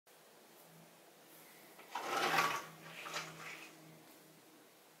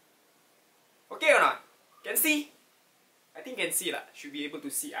Okay or not? Can see? I think can see lah. Should be able to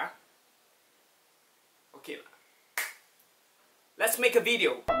see ah. Okay lah. Let's make a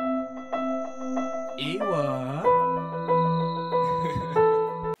video. Ewa.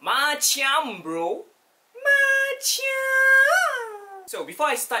 Macam bro. Macam. So before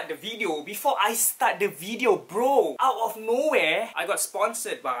I start the video, bro, out of nowhere, I got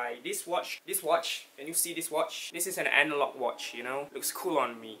sponsored by this watch. This watch, can you see this watch? This is an analog watch, you know, looks cool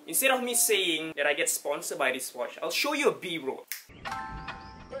on me. Instead of me saying that I get sponsored by this watch, I'll show you a B-roll.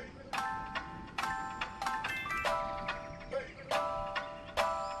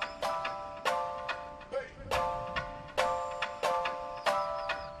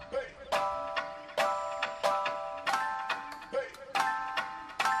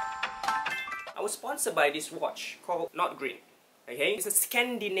 I was sponsored by this watch called Not Green. Okay, it's a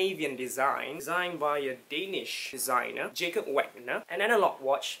Scandinavian design, designed by a Danish designer, Jacob Wagner. An analog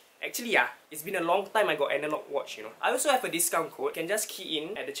watch. Actually, yeah, it's been a long time I got analog watch, you know. I also have a discount code. You can just key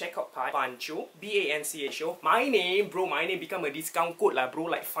in at the checkout part, Bancho, B-A-N-C-H-O. My name, bro, my name become a discount code lah, bro.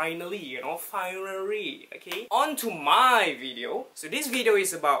 Like finally, you know, finally. Okay, on to my video. So this video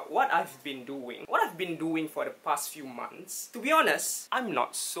is about what I've been doing. What I've been doing for the past few months. To be honest, I'm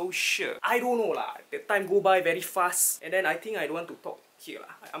not so sure. I don't know lah. The time go by very fast. And then I think I don't want to talk here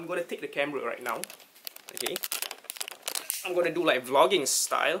lah. I'm gonna take the camera right now. Okay. I'm gonna do like vlogging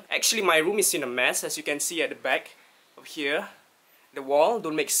style. Actually, my room is in a mess, as you can see at the back of here. The wall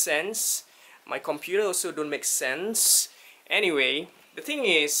don't make sense. My computer also don't make sense. Anyway, the thing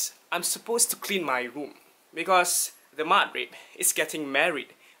is, I'm supposed to clean my room because the Matrep is getting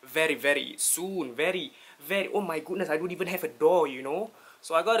married very soon. Very, oh my goodness, I don't even have a door, you know.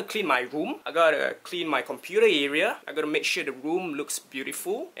 So I gotta clean my room. I gotta clean my computer area. I gotta make sure the room looks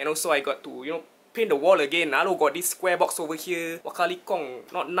beautiful. And also I got to, you know, paint the wall again. I got this square box over here. Wakalikong,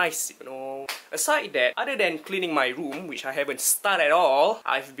 not nice, you know. Aside that, other than cleaning my room, which I haven't started at all,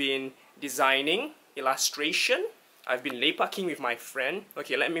 I've been designing, illustration. I've been lepaking with my friend.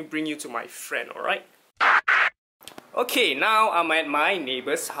 Okay, let me bring you to my friend, alright? Okay, now I'm at my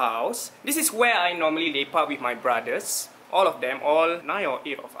neighbor's house. This is where I normally lepak with my brothers. All of them, all 9 or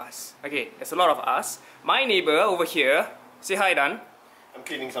 8 of us. Okay, there's a lot of us. My neighbor over here, say hi Dan. I'm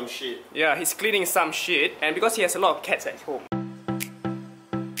cleaning some shit. Yeah, he's cleaning some shit, and because he has a lot of cats at home.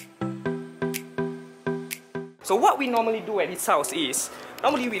 So what we normally do at his house is,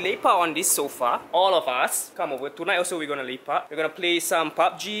 normally we lepak on this sofa. All of us come over. Tonight also we're gonna lepak. We're gonna play some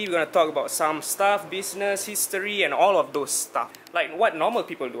PUBG. We're gonna talk about some stuff, business, history, and all of those stuff. Like what normal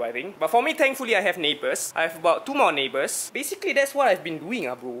people do, I think. But for me, thankfully, I have neighbors. I have about 2 more neighbors. Basically, that's what I've been doing,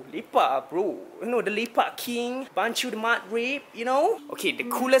 bro. Lepak, bro. You know, the lepak king, Banchothematrep, you know? Okay, the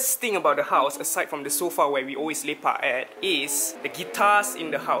coolest thing about the house, aside from the sofa where we always lepak at, is the guitars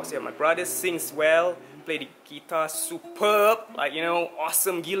in the house. Yeah, my brother sings well, play the guitar superb, like, you know,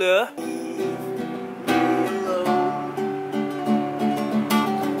 awesome gila.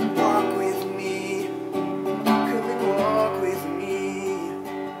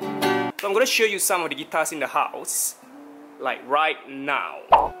 So I'm gonna show you some of the guitars in the house, like right now.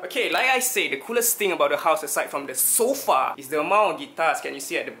 Okay, like I say, the coolest thing about the house aside from the sofa is the amount of guitars. Can you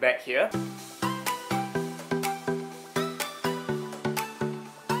see at the back here?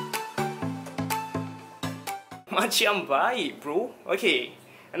 Macam baik, bro. Okay,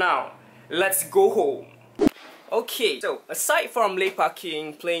 now let's go home. Okay, so aside from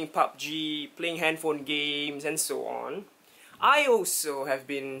lepaking, playing PUBG, playing handphone games, and so on, I also have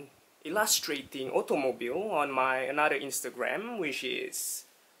been illustrating automobile on my another Instagram, which is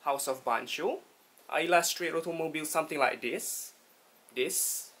House of Bancho. I illustrate automobile something like this,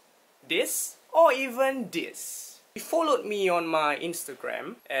 or even this. You followed me on my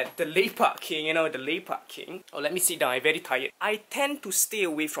Instagram at the Lepak King, you know, the Lepak King. Oh, let me sit down, I'm very tired. I tend to stay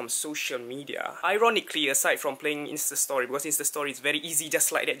away from social media. Ironically, aside from playing Insta Story, because Insta Story is very easy,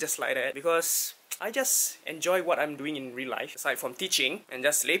 just like that, because I just enjoy what I'm doing in real life, aside from teaching and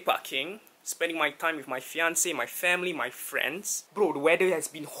just lepaking, spending my time with my fiancé, my family, my friends. Bro, the weather has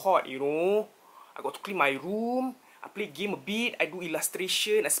been hot, you know. I got to clean my room, I play game a bit, I do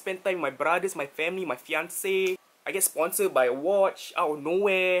illustration, I spend time with my brothers, my family, my fiancé. I get sponsored by a watch out of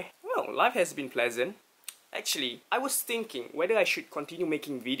nowhere. Well, life has been pleasant. Actually, I was thinking whether I should continue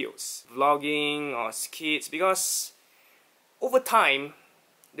making videos, vlogging or skits, because over time,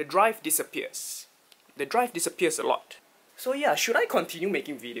 the drive disappears. The drive disappears a lot. So yeah, should I continue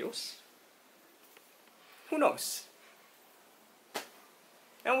making videos? Who knows?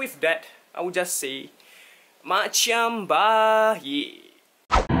 And with that, I would just say, macam baik.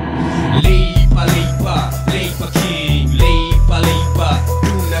 Lepa, lepa.